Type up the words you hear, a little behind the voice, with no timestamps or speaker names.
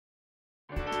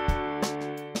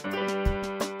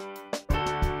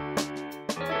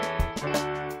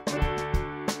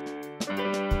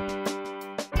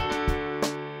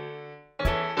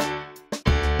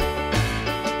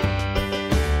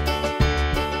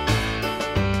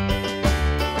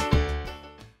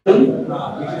I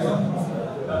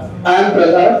am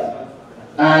Pralhad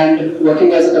and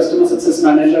working as a customer success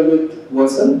manager with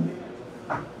Vercel,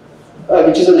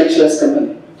 which is a Next.js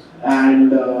company.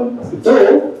 And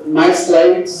though my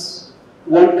slides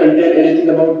won't contain anything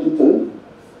about Drupal,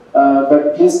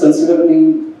 but please consider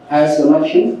me as one of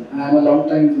you. I am a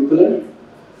long-time Drupaler,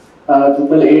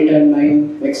 Drupal 8 and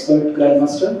 9 expert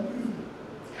grandmaster.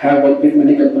 Have worked with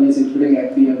many companies including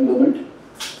Acme and Globant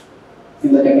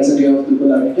in the capacity of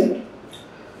Drupal architect.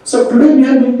 So today we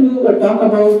are going to talk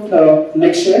about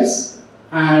Next.js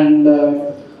and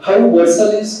how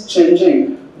Vercel is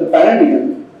changing the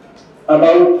paradigm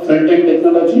about front-end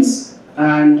technologies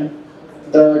and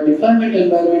the deployment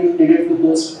environment needed to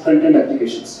host front-end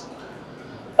applications.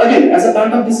 Again, as a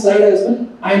part of this slide as well,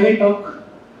 I may talk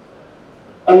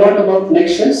a lot about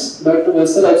Next.js, but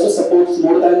Vercel also supports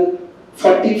more than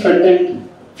 40 front-end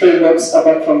frameworks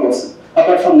apart from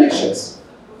Next.js.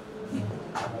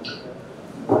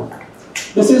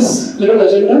 This is little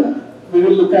agenda. We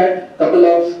will look at a couple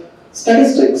of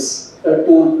statistics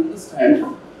to understand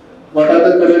what are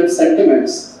the current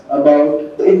sentiments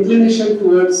about the inclination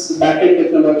towards back-end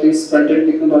technologies,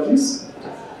 front-end technologies.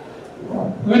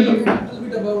 We will look a little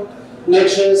bit about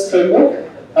Next.js framework.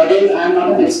 Again, I am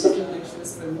not an expert in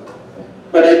Next.js framework,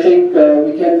 but I think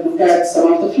we can look at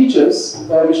some of the features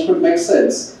which could make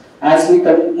sense as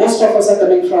most of us are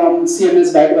coming from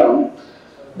CMS background.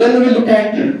 Then we will look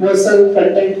at Vercel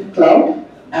Frontend Cloud,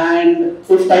 and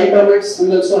if time permits, we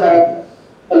will also have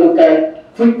a look at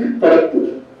quick product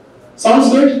tour. Sounds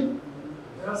good?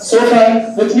 So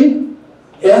far with me?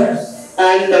 Yeah?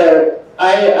 And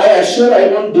I assure I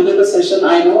won't delay the session.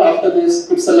 I know after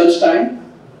this it's a lunch time.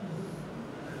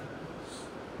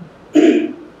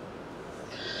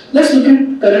 Let's look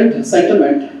at current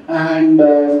sentiment, and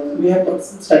we have got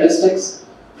some statistics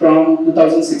from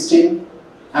 2016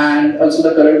 and also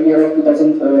the current year of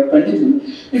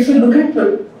 2023. If we look at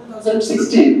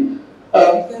 2016,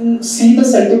 we can see the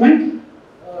sentiment,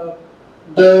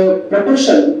 the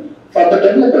proportion for the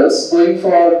developers going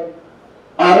for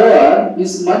ROR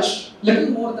is little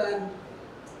more than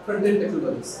front-end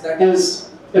technologies, that is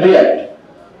React.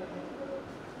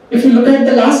 If you look at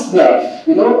the last graph,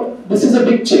 this is a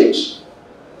big change.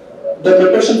 The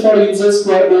proportion for users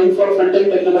who are going for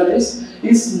front-end technologies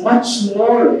is much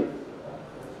more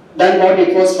than what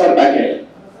it was for backend.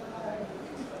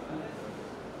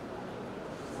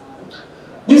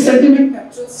 This sentiment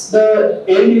captures the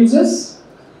end users,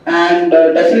 and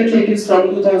definitely it is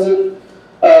from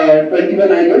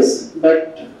 2021, I guess,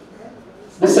 but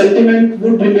the sentiment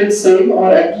would remain same,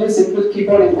 or at least it will keep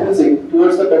on increasing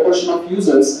towards the proportion of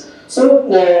users. So,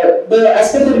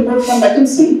 as per the report from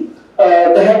McKinsey,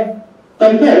 they have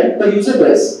compared the user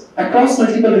base across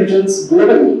multiple regions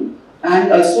globally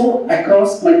and also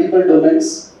across multiple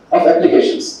domains of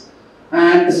applications.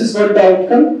 And this is what the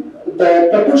outcome. The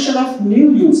proportion of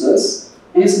new users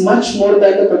is much more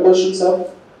than the proportions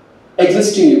of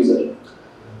existing users.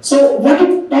 So what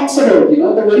it talks about,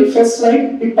 the very first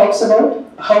slide, it talks about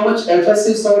how much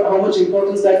emphasis or how much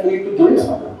importance that we need to give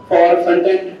for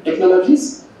front-end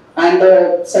technologies. And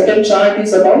the second chart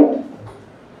is about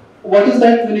what is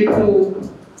that we need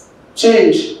to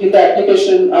change in the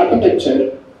application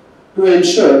architecture to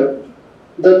ensure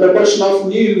the proportion of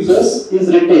new users is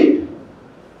retained.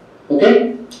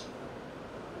 Okay?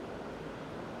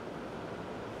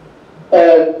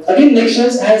 Again,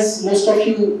 Next.js, as most of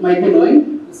you might be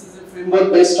knowing, this is a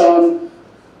framework based on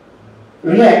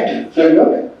React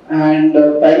framework and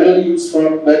primarily used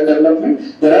for web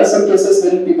development. There are some cases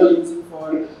when people use it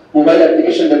for mobile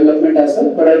application development as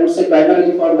well, but I would say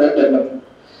primarily for web development.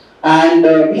 And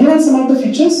here are some of the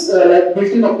features like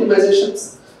built-in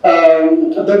optimizations.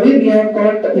 The way we have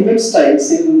got image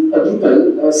styles in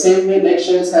Drupal, same way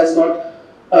Next.js has got,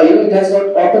 it has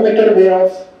got automated way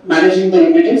of managing the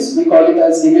images. We call it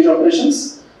as image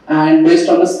operations, and based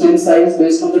on the screen size,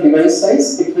 based on the device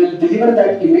size, it will deliver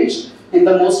that image in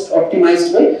the most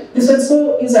optimized way. This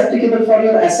also is applicable for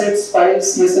your assets, files,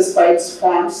 CSS files,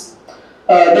 fonts.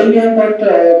 Then we have got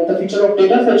the feature of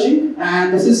data fetching,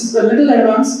 and this is a little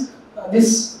advanced.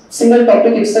 This single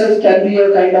topic itself can be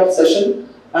a kind of session.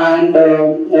 And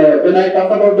when I talk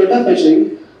about data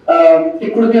fetching,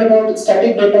 it could be about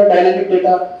static data, dynamic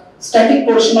data, static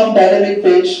portion of dynamic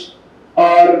page,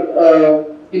 or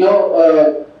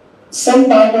some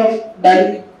part of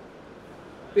dynamic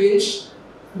page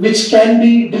which can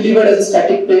be delivered as a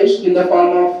static page in the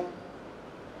form of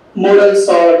modals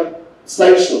or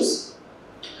slideshows.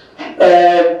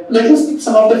 Let us pick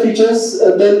some of the features.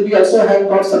 Then we also have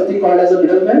got something called as a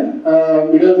middleware.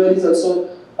 Middleware is also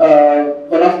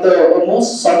one of the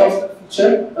most sought of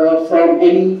feature from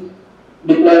any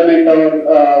deployment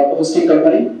or hosting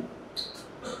company.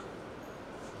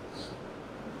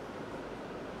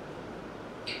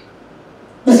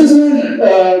 This is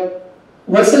where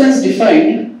Vercel has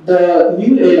defined the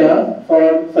new era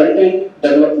for front-end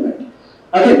development.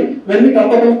 Again, when we talk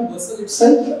about Vercel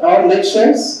itself or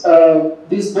Next.js,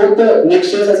 these both the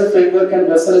Next.js as a framework and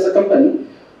Vercel as a company,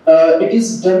 it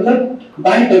is developed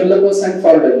by developers and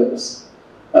for developers.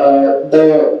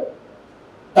 The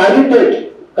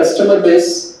targeted customer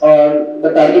base or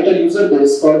the targeted user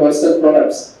base for Vercel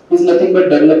products is nothing but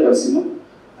developers,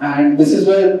 and this is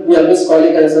where we always call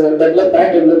it as a developed by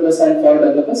developers and for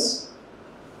developers.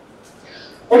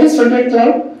 What is front-end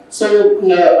cloud? So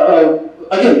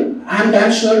again, I am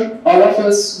damn sure all of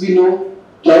us, we know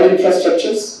cloud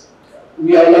infrastructures.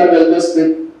 We all are well versed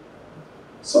with,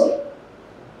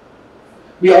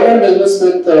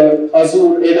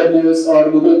 Azure, AWS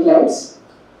or Google Clouds.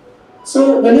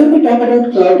 So whenever we talk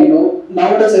about cloud,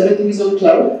 nowadays everything is on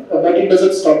cloud, but it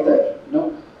doesn't stop there.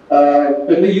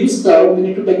 When we use cloud, we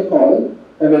need to take a call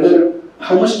whether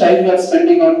how much time we are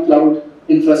spending on cloud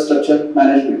infrastructure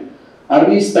management. Are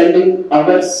we spending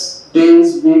hours,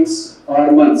 days, weeks,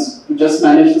 or months to just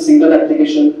manage the single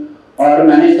application or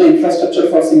manage the infrastructure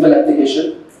for single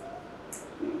application?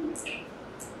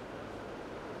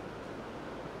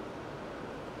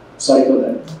 Sorry for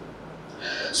that.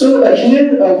 So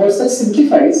here Vercel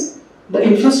simplifies the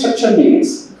infrastructure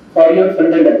needs for your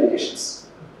front-end applications.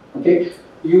 Okay,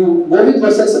 you go with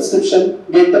Vercel subscription,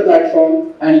 get the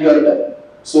platform, and you are done.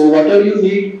 So whatever you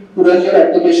need to run your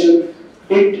application,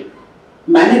 it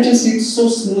manages it so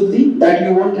smoothly that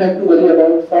you won't have to worry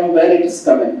about from where it is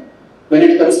coming. When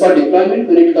it comes for deployment,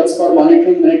 when it comes for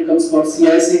monitoring, when it comes for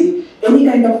CI/CD, any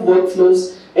kind of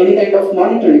workflows, any kind of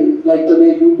monitoring, like the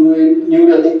way you do in New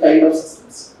Relic kind of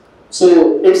systems.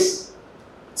 So it's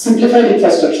simplified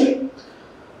infrastructure.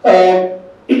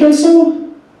 It also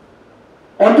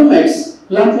automates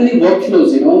lot many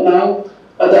workflows. Now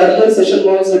the earlier session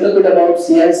was a little bit about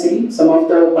CI/CD. Some of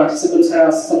the participants have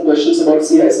asked some questions about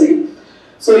CI/CD.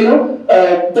 So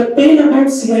the pain about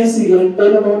CI/CD and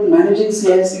pain about managing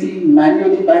CI/CD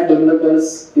manually by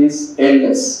developers is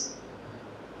endless.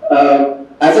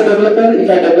 As a developer, if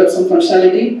I develop some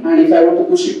functionality and if I want to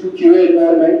push it to QA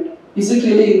environment, is it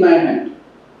really in my hand?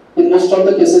 In most of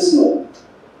the cases, no.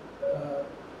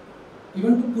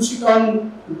 Even to push it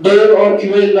on dev or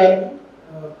QA environment,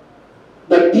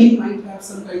 the team might have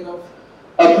some kind of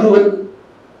approval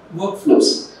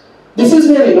workflows. This is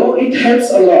where it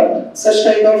helps a lot. Such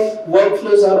kind of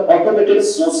workflows are automated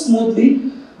so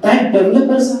smoothly that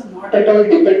developers are not at all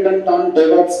dependent on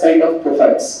DevOps kind of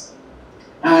profiles.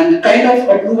 And kind of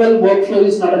approval workflow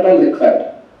is not at all required.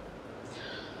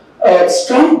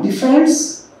 Strong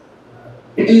defaults,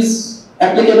 it is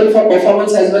applicable for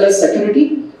performance as well as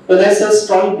security. When I say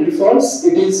strong defaults,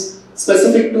 it is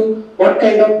specific to what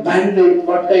kind of bandwidth,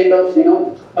 what kind of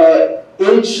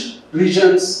age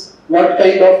regions, what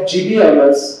kind of GB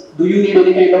hours, do you need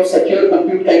any kind of secure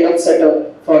compute kind of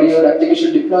setup for your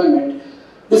application deployment.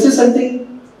 This is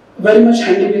something very much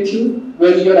handy with you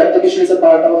when your application is a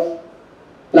part of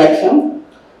platform.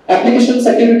 Application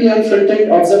security and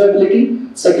front-end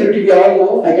observability. Security, we all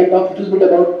know. I can talk a little bit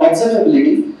about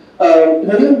observability.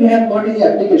 Whenever we have got any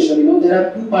application, there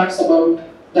are two parts about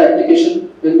the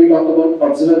application when we talk about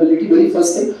observability. Very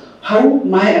first thing, how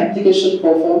my application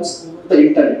performs over the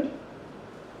internet.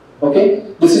 Okay,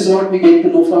 this is what we get to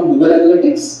know from Google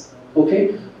Analytics.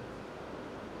 Okay,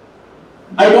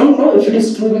 I don't know if it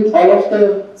is true with all of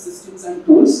the systems and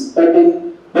tools, but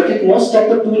with most of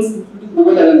the tools, including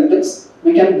Google Analytics,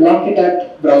 we can block it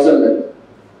at browser level.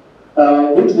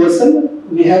 With Vercel,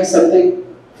 we have something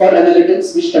for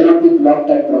analytics which cannot be blocked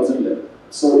at browser level.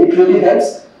 So it really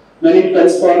helps when it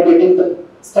comes for getting the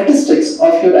statistics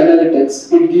of your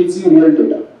analytics. It gives you real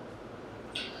data.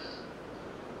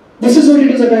 This is what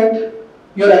it is about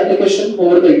your application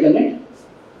over the internet.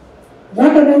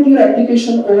 What about your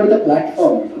application over the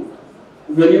platform?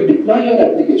 When you deploy your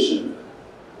application,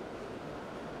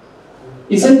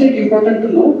 isn't it important to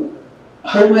know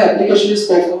how my application is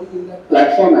performing in that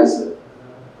platform as well?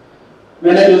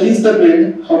 When I release the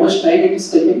build, how much time it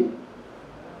is taking?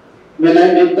 When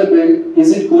I make the build,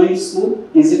 is it going smooth?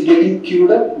 Is it getting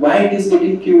queued up? Why it is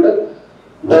getting queued up?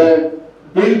 The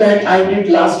build that I did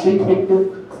last week, it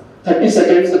took 30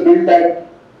 seconds. The build that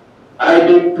I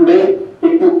did today,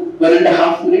 it took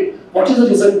 1.5 minutes. What is the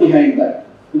reason behind that?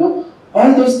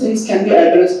 All those things can be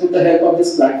addressed with the help of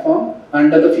this platform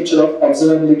under the feature of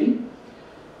observability.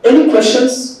 Any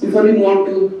questions before we move on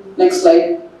to next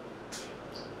slide?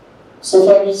 So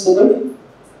far, so good.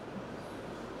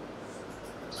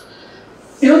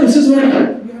 This is what we are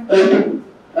trying to do.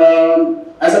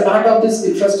 a part of this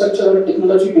infrastructure or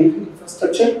technology behind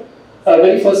infrastructure,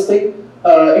 very first thing,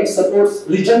 it supports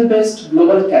region-based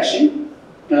global caching.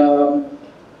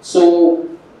 So,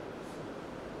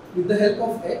 with the help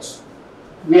of Edge,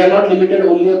 we are not limited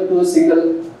only to a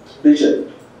single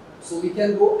region. So we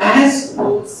can go as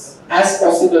close as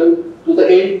possible to the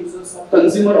end users or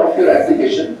consumer of your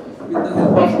application with the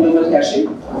help of global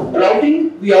caching.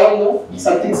 Routing, we all know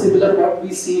something similar what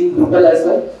we see in Google as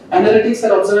well. Analytics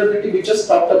and observability, we just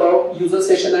talked about user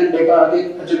session and data,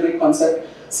 again a generic concept.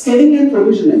 Scaling and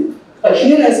provisioning.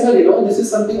 Here as well, this is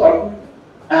something automated.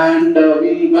 And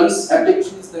once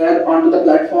application is there onto the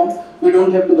platform, we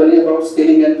don't have to worry about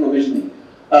scaling and provisioning.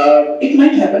 It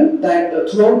might happen that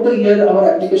throughout the year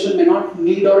our application may not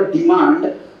need or demand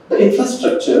the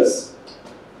infrastructures,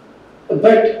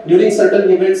 but during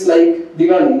certain events like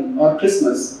Diwali or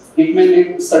Christmas, it may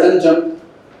need sudden jump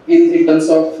in terms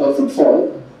of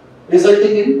footfall,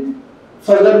 resulting in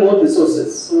further more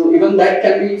resources. So even that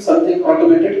can be something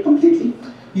automated completely.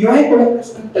 UI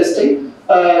collaboration and testing.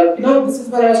 This is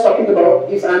what I was talking about.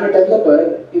 If I'm a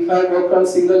developer, if I work on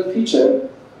single feature,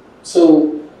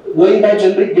 so going by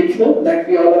generic Git flow that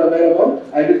we all are aware about,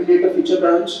 I will create a feature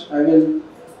branch, I will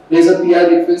raise a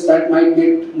PR request that might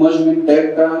get merged with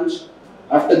dev branch,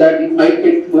 after that it might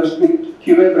get merged with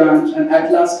QA branch, and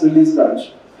at last release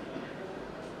branch.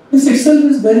 This itself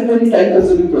is very, very time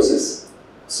consuming process.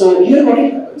 So here what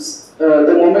it happens,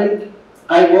 the moment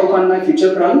I work on my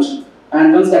feature branch,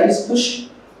 and once that is pushed,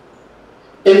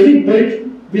 every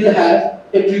build will have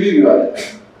a preview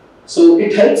URL. So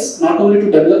it helps not only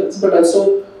to developers but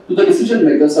also to the decision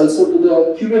makers, also to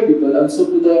the QA people, also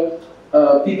to the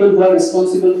people who are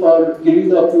responsible for giving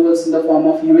the approvals in the form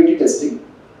of UAT testing.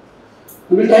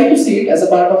 We will try to see it as a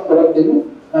part of product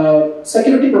demo.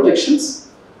 Security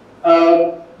protections.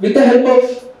 With the help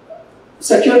of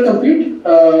secure compute,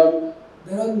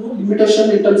 there are no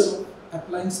limitation in terms of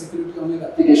applying security on your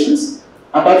applications.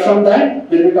 Apart from that,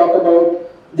 when we talk about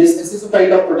this SSO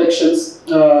kind of protections,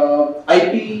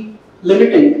 IP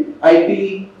limiting,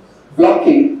 IP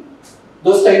blocking,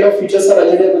 those kind of features are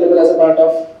already available as a part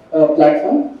of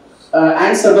platform,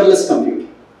 and serverless compute.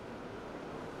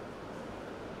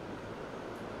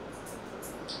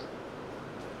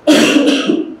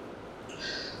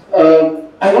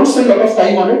 I won't spend a lot of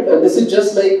time on it. This is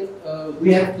just like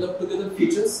we have clubbed together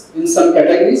features in some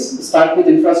categories. Start with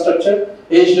infrastructure,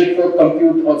 edge network,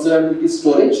 compute, observability,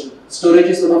 storage. Storage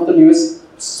is one of the newest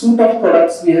suite of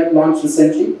products we have launched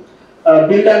recently.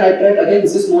 Build and iterate, again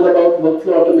this is more about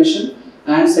workflow automation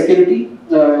and security,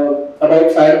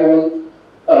 about firewall,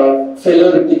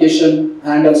 failure replication,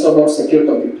 and also about secure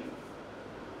compute.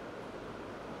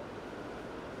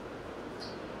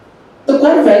 The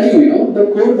core value, the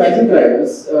core value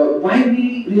drivers, why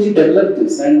we really develop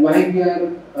this and why we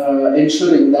are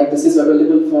ensuring that this is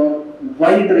available for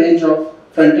wide range of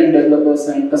front-end developers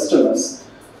and customers.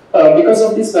 Because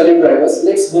of these value drivers,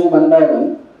 let's go one by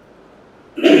one.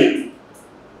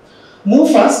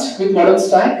 Move fast with modern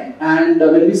stack, and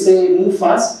when we say move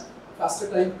fast, faster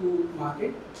time to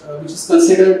market, which is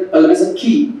considered always a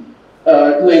key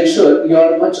to ensure you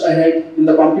are much ahead in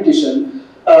the competition.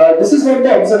 This is what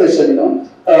the observation,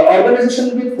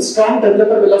 organization with strong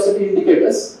developer velocity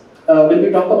indicators. When we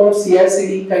talk about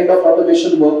CI/CD kind of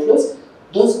automation workflows,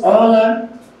 those all are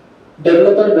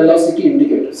developer velocity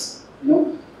indicators.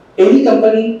 Any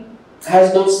company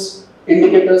has those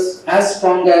indicators as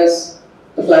strong as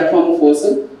the platform of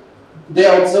Vercel. They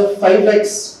observe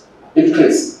 5x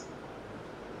increase.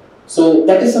 So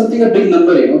that is something, a big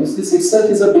number. This itself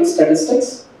is a big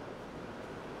statistics.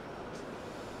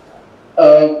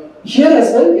 Here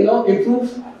as well,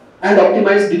 improve and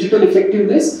optimize digital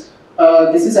effectiveness.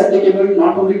 This is applicable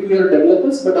not only to your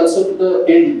developers but also to the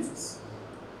end users.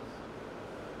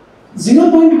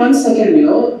 0.1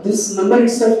 second, this number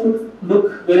itself could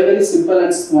look very, very simple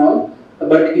and small,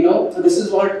 but this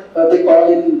is what they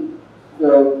call in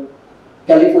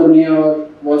California or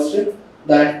Wall Street,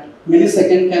 that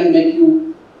millisecond can make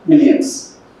you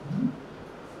millions.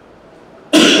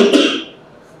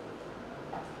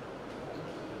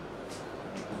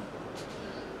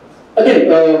 Again,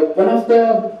 one of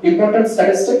the important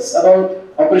statistics about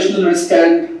operational risk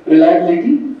and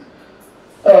reliability.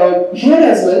 Here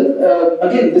as well,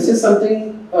 again, this is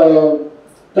something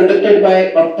conducted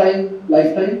by Uptime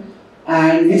Lifetime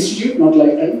and Institute, not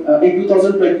Lifetime, in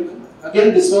 2020.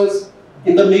 Again, this was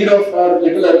in the mid of or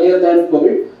little earlier than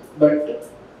COVID, but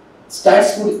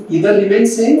stats would either remain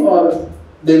same or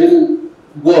they will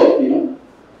go up,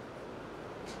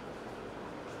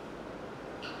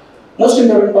 Most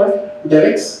important part,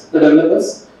 DevX, the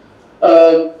developers.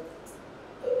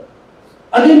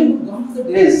 Again, gone are the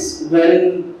days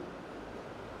wherein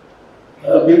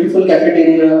a beautiful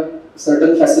cafeteria,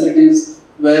 certain facilities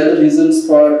were the reasons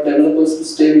for developers to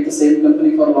stay with the same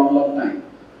company for a long, long time.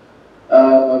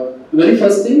 Very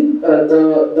first thing,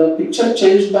 the picture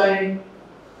changed by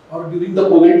or during the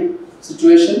COVID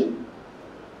situation.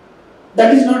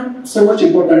 That is not so much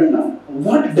important now.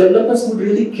 What developers would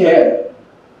really care,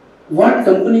 what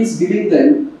company is giving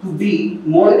them to be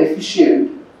more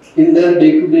efficient in their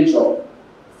day-to-day job.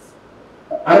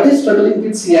 Are they struggling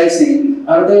with CI/CD?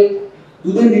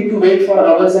 Do they need to wait for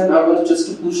hours and hours just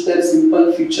to push their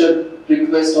simple feature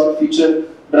request or feature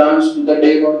branch to the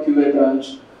dev or QA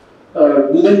branch?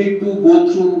 Do they need to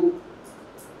go through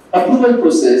approval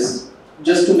process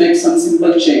just to make some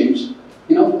simple change?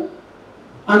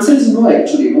 Answer is no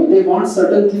actually. They want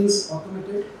certain things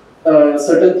automated,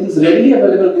 certain things readily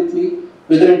available with me,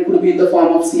 whether it could be in the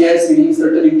form of CI/CD,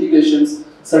 certain integrations,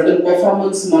 certain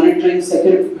performance monitoring,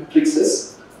 security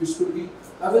matrices, which could be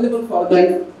available for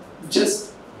them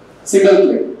just single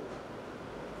click.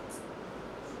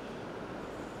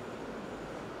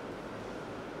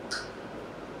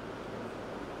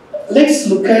 Let's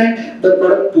look at the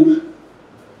product tool.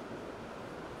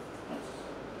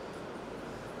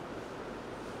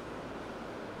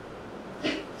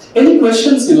 Any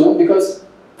questions, because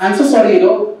I'm so sorry,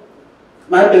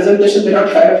 my presentation may not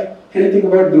have anything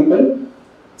about Drupal.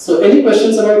 So any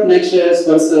questions about Next.js,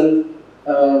 Vercel?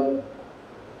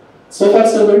 So far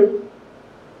so good?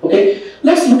 Okay,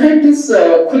 let's look at this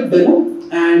quick demo,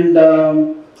 and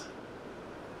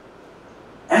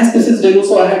as this is demo,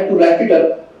 so I have to wrap it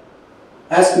up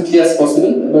as quickly as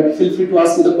possible, but feel free to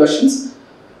ask me the questions.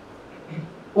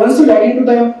 Once you log into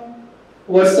the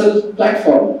Vercel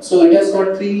platform, so it has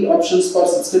got 3 options for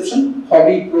subscription: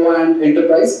 Hobby, Pro and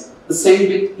Enterprise. The same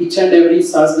with each and every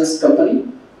SaaS-based company.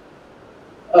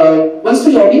 Once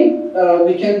we log in,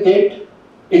 we can get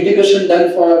integration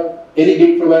done for any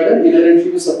Git provider.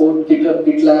 Inherently we support GitHub,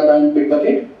 GitLab and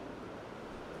Bitbucket.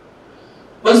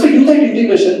 Once we do that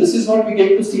integration, this is what we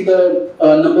get to see the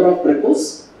number of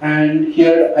repos, and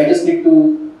here I just need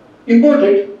to import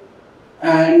it,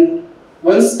 and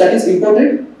once that is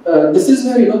imported, this is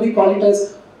where we call it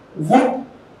as what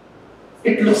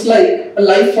it looks like a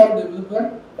life for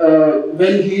developer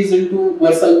when he is into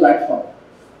Vercel platform.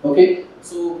 Okay,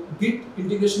 so Git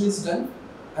integration is done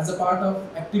as a part of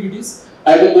activities.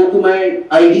 I will go to my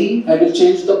ID, I will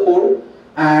change the code,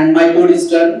 and my code is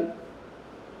done.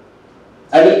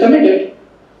 I will commit it.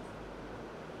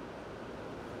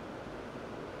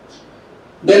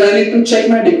 Then I need to check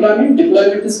my deployment.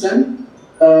 Deployment is done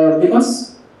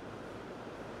because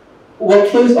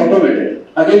workflow is automated.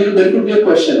 Again, there could be a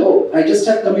question, oh, I just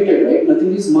have committed, right?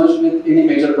 Nothing is merged with any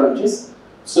major branches.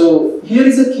 So here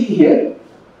is a key here.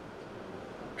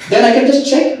 Then I can just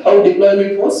check how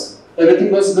deployment was.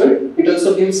 Everything was good. It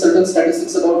also gives certain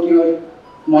statistics about your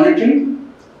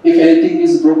monitoring. If anything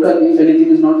is broken, if anything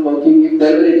is not working, if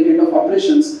there were any kind of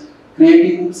operations,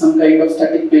 creating some kind of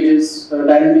static pages,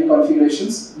 dynamic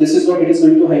configurations. This is what it is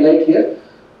going to highlight here.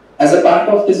 As a part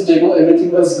of this demo,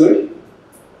 everything was good.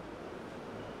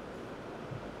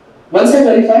 Once I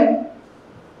verify,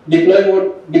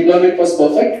 deployment was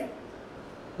perfect.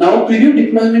 Now preview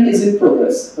deployment is in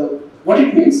progress. What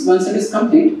it means, once it is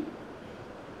complete,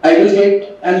 I will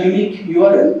get a unique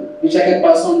URL which I can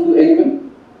pass on to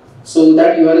anyone. So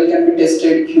that URL can be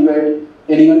tested, QA'd,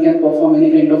 anyone can perform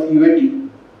any kind of UAT.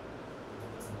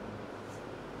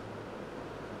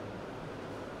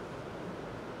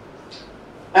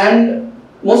 And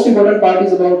most important part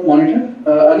is about monitor.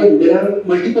 Again, there are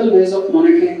multiple ways of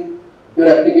monitoring your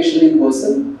application in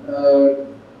Vercel.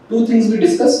 2 things we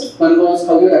discussed. One was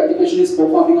how your application is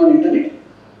performing on internet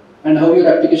and how your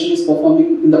application is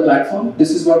performing in the platform.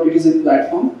 This is what it is in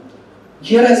platform.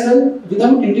 Here as well,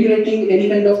 without integrating any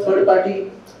kind of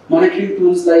third-party monitoring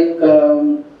tools like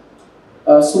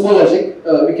Sumo Logic,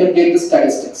 we can get the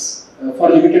statistics for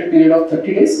a limited period of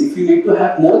 30 days. If you need to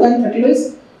have more than 30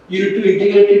 days, you need to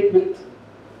integrate it with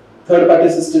third-party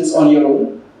systems on your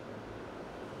own.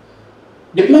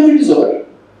 Deployment is over.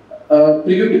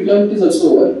 Preview deployment is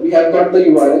also over. We have got the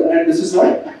URL, and this is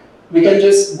why we can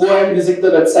just go and visit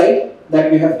the website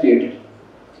that we have created.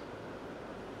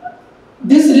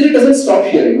 This really doesn't stop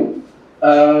here,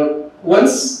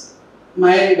 once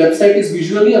my website is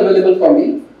visually available for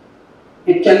me,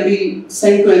 it can be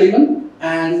sent to anyone,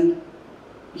 and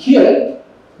here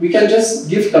we can just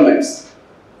give comments.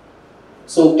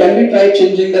 So can we try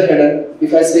changing the header?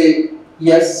 If I say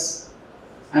yes,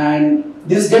 and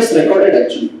this gets recorded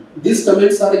actually. These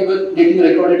comments are even getting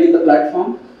recorded in the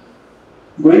platform.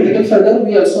 Going a little further,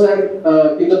 we also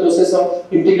have in the process of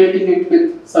integrating it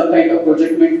with some kind of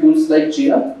project management tools like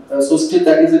Jira. So still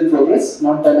that is in progress,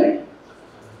 not done yet.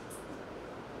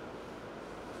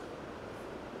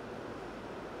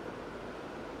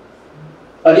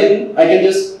 Again, I can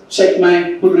just check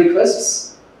my pull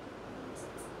requests,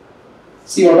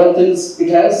 see what all things it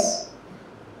has,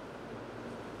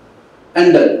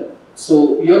 and done.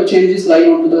 So your changes lie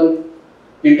onto the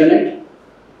internet,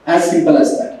 as simple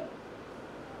as that.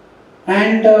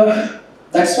 And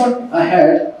that's what I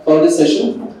had for this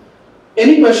session.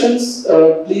 Any questions,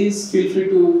 please feel free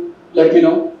to let me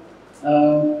know.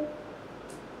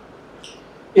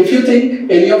 If you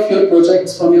think any of your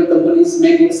projects from your companies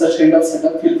may need such kind of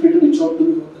setup, feel free to reach out to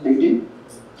me on LinkedIn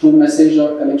through message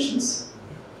or connections.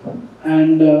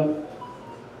 And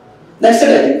that's it,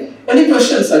 I think. Any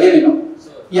questions again,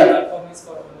 So yeah. The platform is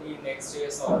for only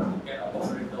Next.js or you can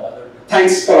offer it to other.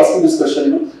 Thanks for asking this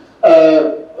question.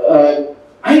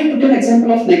 I took an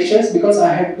example of Next.js because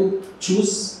I had to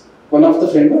choose one of the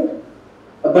framework.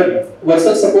 But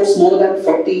Vercel supports more than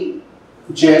 40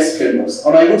 JS frameworks,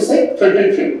 or I would say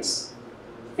front-end frameworks.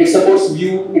 It supports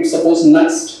Vue, it supports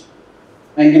Next,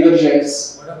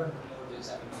 AngularJS. What about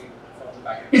Node.js? I mean, from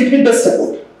backend? It does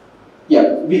support.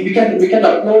 Yeah, we can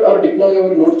upload or deploy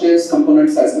our Node.js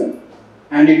components as well,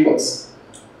 and it works.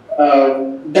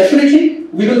 Definitely,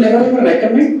 we will never ever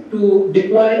recommend to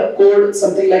deploy a code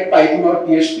something like Python or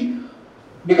PHP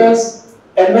because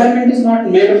environment is not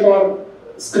made for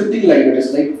scripting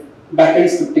languages like backend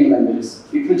scripting languages.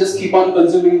 It will just keep on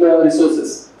consuming the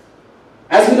resources.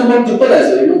 As we know about Drupal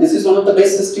as well, this is one of the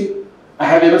best systems I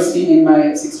have ever seen in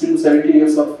my 16 to 17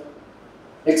 years of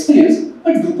experience.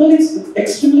 But Drupal is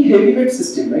extremely heavyweight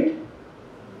system, right?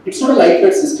 It's not a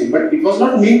lightweight system, but it was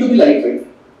not meant to be lightweight,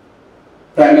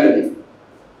 primarily.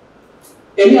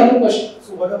 Any other question?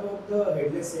 So what about the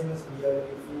headless CMS here?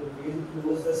 If you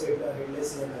will use the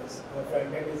headless CMS,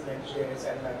 front end is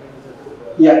Next.js and back end is a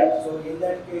Drupal. Yeah. So in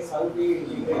that case, how do we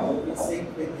integrate, how do we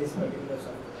sync with this particular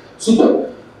software?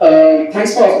 Super.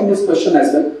 Thanks for asking this question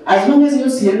as well. As long as your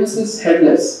CMS is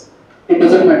headless, it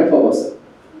doesn't matter for us.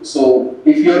 So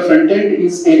if your front end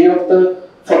is any of the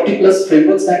 40 plus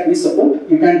frameworks that we support,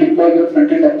 you can deploy your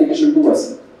front end application to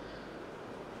us.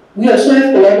 We also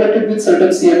have collaborated with certain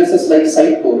CMSs like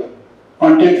Sitecore,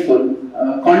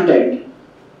 Contentful, Content,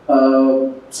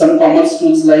 some commerce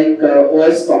tools like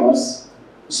OS Commerce.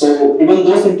 So even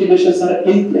those integrations are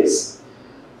in place.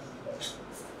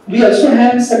 We also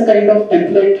have some kind of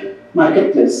template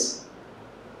marketplace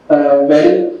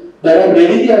wherein there are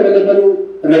readily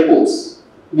available repos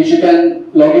which you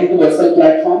can log into Vercel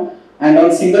platform and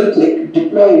on single click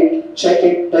deploy it, check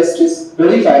it, test it,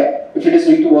 verify if it is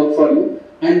going to work for you,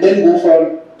 and then go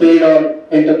for paid or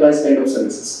enterprise kind of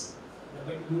services.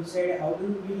 But you said how do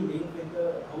we link with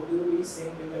the, how do we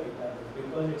sync with the database?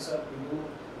 Because it's a,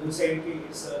 you said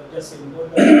it's just import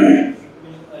the data,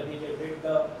 it will generate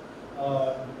the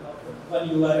one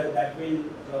URL that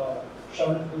will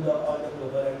shown to the all the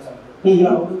global and something.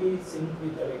 How do we sync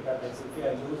with the database if we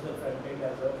use the front end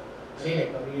as a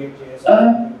React.js?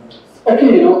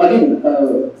 Okay,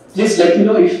 again, please let me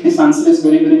know if this answer is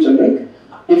very, very generic.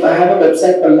 If I have a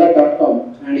website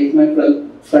pralhad.com and if my actual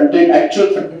front end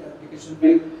application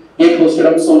will get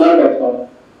hosted on sonar.com,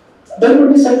 there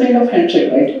would be some kind of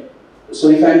handshake, right? So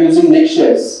if I am using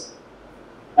Next.js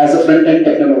as a front end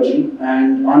technology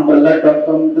and on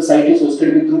pralhad.com the site is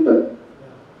hosted with Drupal,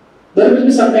 there will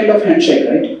be some kind of handshake,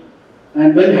 right?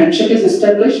 And when handshake is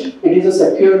established, it is a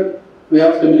secure way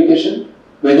of communication,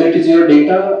 whether it is your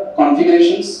data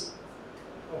configurations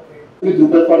with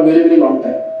Drupal for a very, very long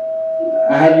time.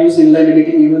 I have used inline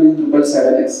editing even in Drupal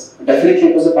 7x. Definitely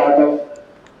it was a part of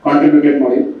contributed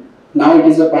module. Now it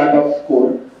is a part of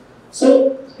core.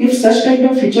 So if such kind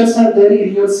of features are there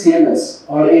in your CMS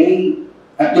or any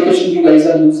application you guys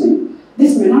are using,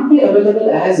 this may not be available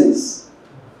as is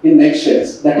in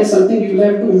Next.js. That is something you will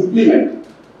have to implement.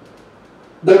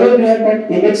 The way we have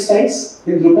got image size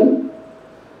in Drupal,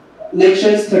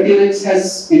 Next.js 13x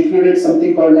has included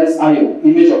something called as IO,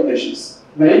 image operations,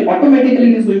 wherein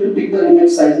automatically it is going to pick the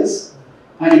image sizes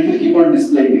and it will keep on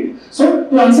displaying it. So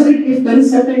to answer it, if there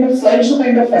is some kind of slideshow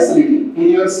kind of facility in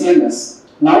your CMS,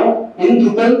 now in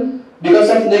Drupal, because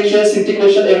of Next.js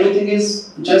integration, everything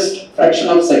is just fraction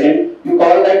of second. You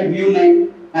call that view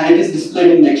name and it is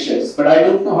displayed in Next.js. But I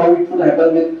don't know how it would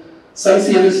happen with some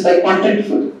CMS like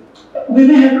Contentful. We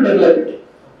may have to develop it.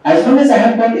 As long as I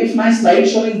have got, if my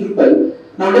slideshow in Drupal,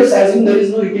 now let's assume there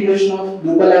is no integration of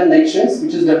Drupal and Next.js,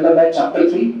 which is developed by Chapter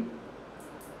 3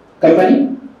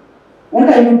 company. What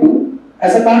I would do,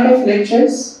 as a part of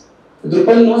Next.js,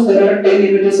 Drupal knows there are 10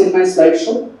 images in my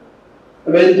slideshow.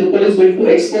 when Drupal is going to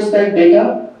expose that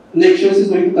data, Next.js is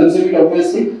going to consume it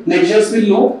obviously. Next.js will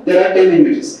know there are 10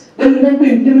 images. Then we have to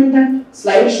implement that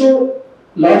slideshow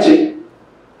logic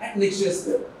at Next.js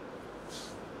there.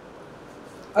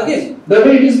 Again, the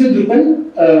way it is with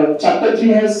Drupal, chapter 3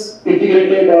 has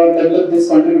integrated or developed this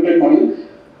contributed module.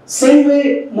 Same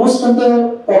way, most of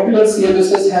the popular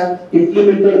CMSs have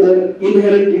implemented their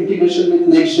inherent integration with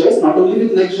Next.js, not only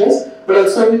with Next.js, but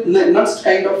also with Next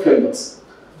kind of frameworks.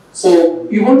 So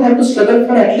you won't have to struggle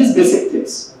for at least basic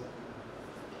things.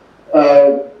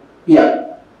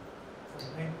 Yeah.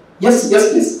 Yes,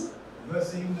 please. You are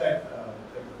saying that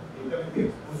the data will be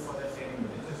exposed for that same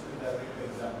image, just with that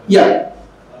example. Yeah.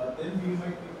 Then we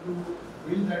might need to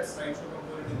build that slideshow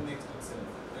component in Next itself,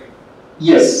 right?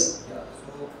 Yes. Yeah.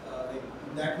 So like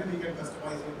in that way we can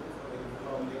customize it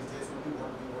from Next.js only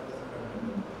what we want as a front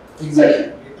end. Exactly.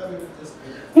 Data we will just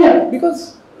build it. Yeah,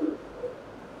 because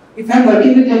if I am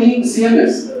working with any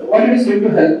CMS, what it is going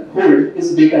to hold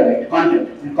is data, right? Content.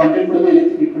 And content could be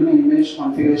anything, it could be image,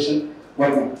 configuration,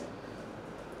 whatnot.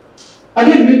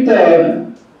 Again, with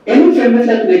any framework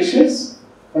like Next.js,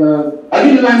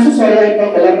 again, I am so sorry I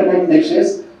talk a lot about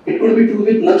Next.js. It could be true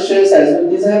with Next.js as well.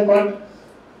 These have got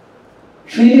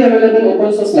freely available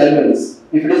open source libraries.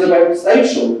 If it is about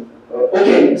slideshow,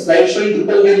 okay, slideshow in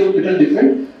Drupal may look a little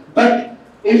different, but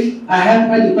if I have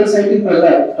my Drupal site in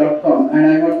Pralhad.com and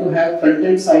I want to have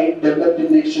front-end site developed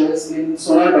in Next.js in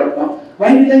Sonar.com,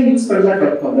 why did I use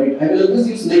Pralhad.com, right? I will always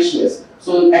use Next.js.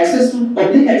 So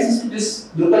public access to this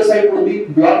Drupal site would be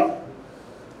blocked,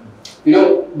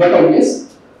 but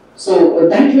obvious. So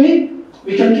that way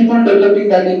we can keep on developing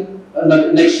that in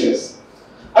Next.js.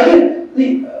 Again,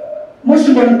 the most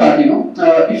important part,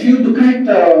 if you look at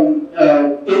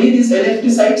any of these NFT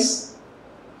sites,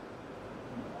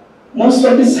 most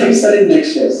of these sites are in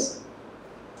Next.js.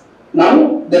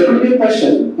 Now, there could be a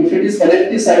question, if it is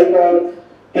NFT site or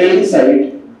trading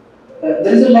site,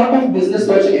 there is a lot of business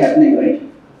logic happening, right?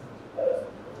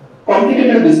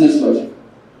 Complicated business logic.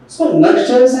 So,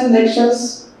 Next.js and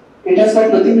Next.js, it has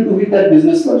got nothing to do with that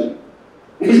business logic.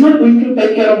 It is not going to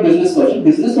take care of business logic.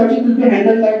 Business logic will be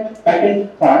handled at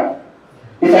backend part.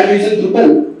 If I am using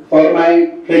Drupal for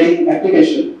my trading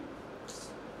application,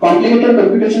 complicated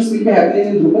computations will be happening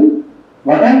in Drupal.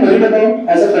 What I am worried about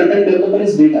as a front-end developer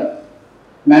is data.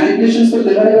 Manipulations will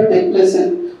never ever take place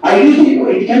in, ideally,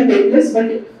 it can take place,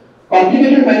 but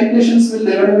complicated manipulations will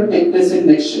never ever take place in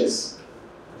Next.js.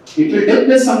 It will take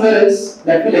place somewhere else,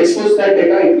 that will expose that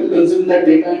data, it will consume that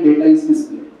data, and data is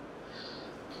displayed.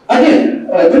 Again,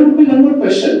 there would be one more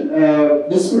question.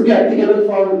 This could be applicable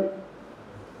for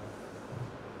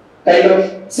kind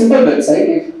of simple website.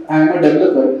 If I am a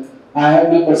developer, I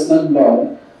have my personal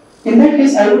blog. In that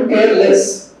case, I would care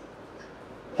less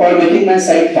for making my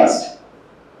site fast.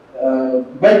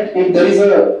 But if there is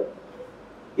a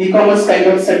e-commerce kind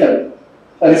of setup,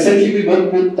 recently we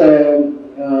worked with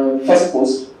First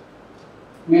Post.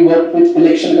 We worked with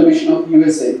Election Commission of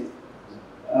USA,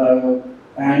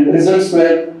 and results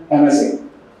were amazing.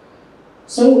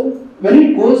 So when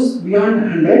it goes beyond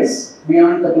hundreds,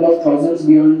 beyond couple of thousands,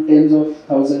 beyond tens of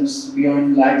thousands,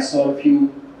 beyond lakhs or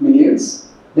few millions,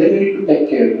 then we need to take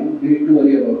care, we need to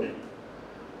worry about it.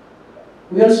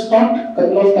 We have talked a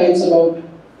couple of times about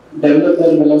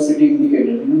developer velocity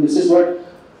indicator. This is what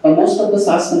most of the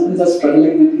SaaS companies are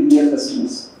struggling with India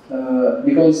customers,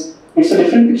 because it's a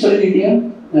different picture in India.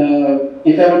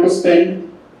 If I want to spend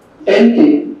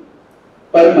 10K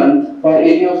per month for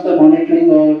any of the monitoring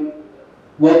or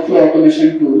workflow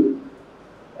automation tool,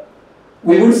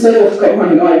 we would say, oh come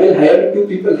on, I will hire 2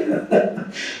 people.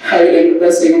 I will end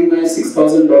up saving my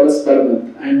 $6,000 per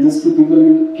month, and these 2 people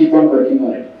will keep on working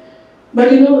on it. But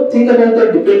think about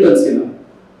the dependency.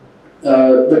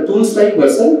 The tools like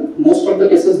Vercel, most of the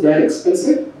cases they are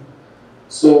expensive.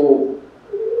 So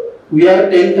we are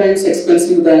 10 times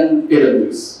expensive than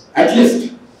AWS, at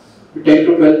least 10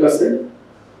 to 12%.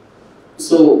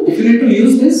 So if you need to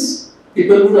use this,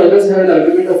 people would always have an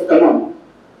argument of, come on,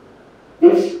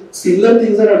 if similar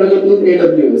things are available in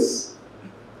AWS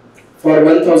for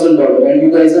 $1,000 and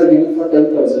you guys are giving for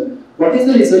 $10,000, what is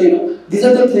the reason? These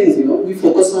are the things, we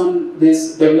focus on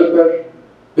this developer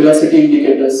velocity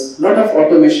indicators, lot of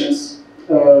automations,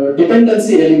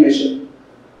 dependency elimination,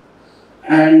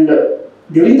 and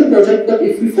during the project,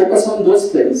 if we focus on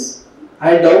those things,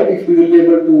 I doubt if we will be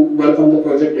able to work on the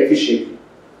project efficiently.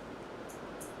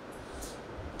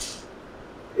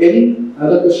 Any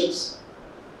other questions?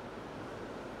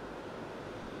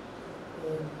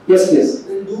 Yes, please.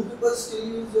 Then do people still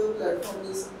use your platform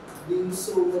as being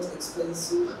so much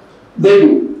expensive? They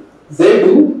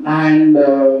do, and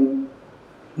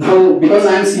now because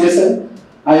I am CSM,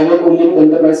 I work only with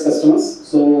enterprise customers,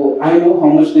 so I know how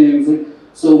much they use it.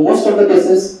 So most of the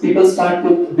cases, people start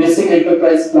with basic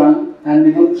enterprise plan, and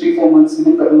within 3-4 months,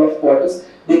 within a couple of quarters,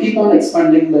 they keep on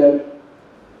expanding their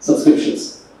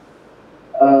subscriptions.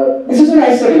 This is what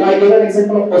I said. I gave an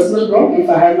example of personal blog. If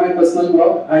I had my personal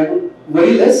blog, I would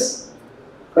worry less.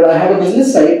 But I have a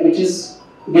business side which is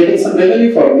getting some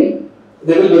revenue for me.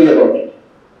 They will worry about it.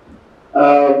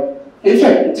 In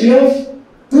fact,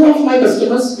 two of my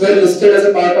customers were listed as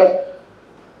a part of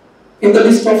in the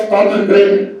list of top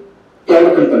 100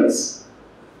 cloud companies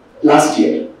last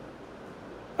year.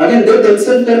 Again, they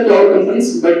themselves were cloud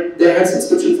companies, but they had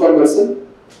subscription for Vercel.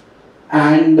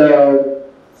 And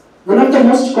one of the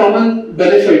most common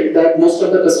benefit that most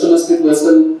of the customers with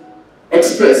Vercel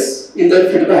express in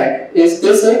their feedback is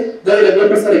they say their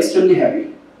developers are extremely happy.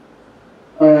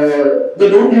 They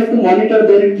don't have to monitor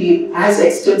their team as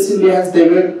extensively as they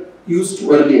were used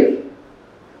to earlier.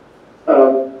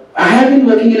 I have been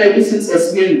working in IT since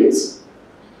SVN days,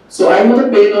 so I know the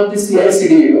pain of the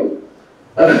CI/CD.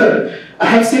 I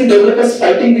have seen developers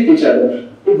fighting with each other.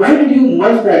 Why did you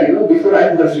merge that? Before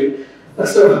I merged it.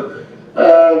 So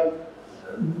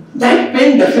that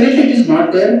pain definitely is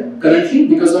not there currently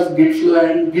because of Git flow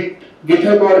and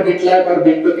GitHub or GitLab or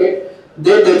Bitbucket.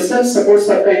 They themselves support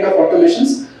some kind of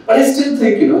automations, but I still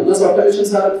think those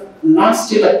automations are not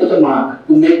still up to the mark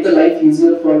to make the life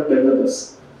easier for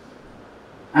developers.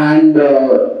 And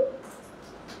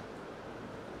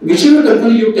whichever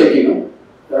company you take,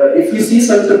 if you see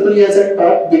some company as at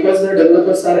top because their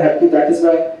developers are happy, that is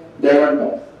why they are on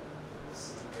top.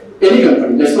 Any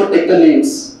company, let's not take the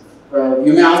names.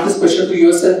 You may ask this question to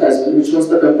yourself as well, which was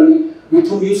the company with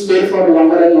whom you stayed for a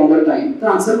longer and longer time. The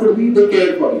answer could be they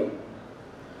cared for you.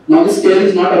 Now this care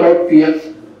is not about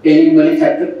PF, any money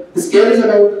factor. This care is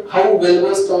about how well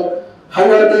versed or how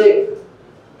are they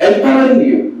empowering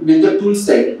you with the tool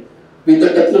set, with the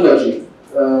technology,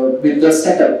 with the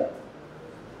setup.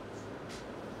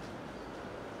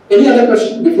 Any other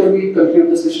question before we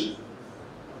conclude the session?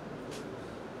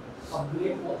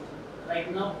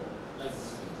 Right now, like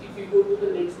if you go to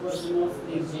the next version of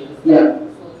Next.js, Yeah.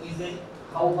 so is it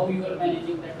how you are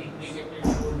managing that integrated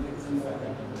code with some sort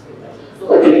of so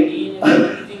Okay. already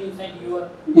everything inside your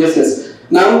Yes.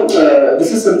 Now,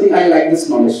 this is something I like this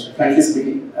knowledge, frankly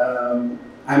speaking.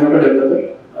 I'm not a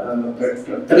developer,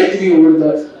 but correct me over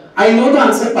the. I know the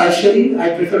answer partially, I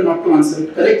prefer not to answer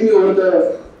it. Correct me over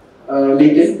the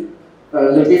LinkedIn.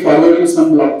 Let me forward you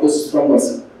some blog posts from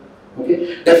Vercel.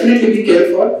 Okay, definitely be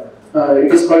careful.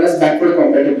 It is called as backward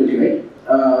compatibility, right?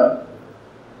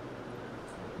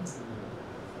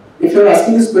 If you are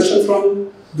asking this question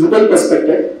from Drupal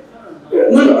perspective,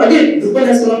 no, again, Drupal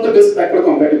has one of the best backward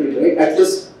compatibility, right? At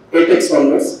least 8x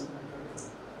onwards.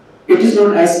 It is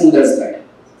not as smooth as that.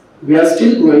 We are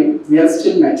still growing, we are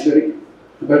still maturing,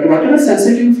 but whatever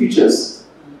sensitive features,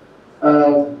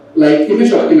 like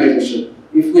image optimization,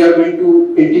 if we are going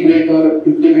to integrate or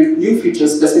implement new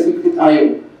features specific with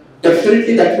IO,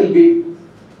 definitely that will be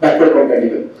backward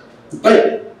compatible.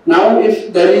 But now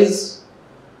if there is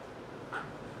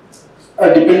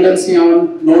a dependency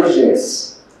on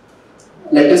Node.js,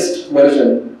 latest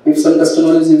version, if some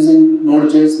customer is using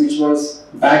Node.js which was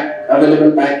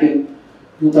available back in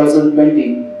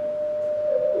 2020,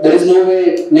 there is no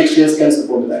way Next.js can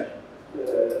support that.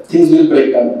 Things will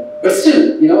break down. But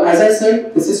still, as I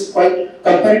said, this is quite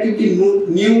comparatively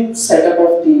new setup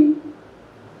of team.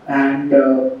 And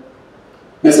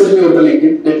message me over the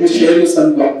LinkedIn. Let me share you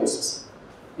some blog posts.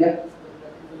 Yeah.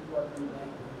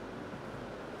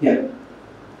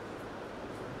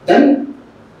 Done.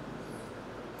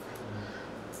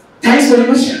 Thanks very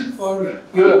much for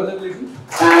your availability.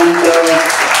 And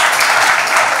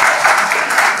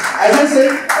as I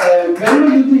said,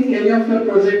 whenever you think any of your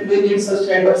project may need such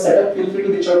kind of setup, feel free to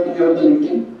reach out to me over the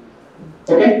LinkedIn.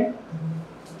 Okay?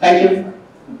 Thank you.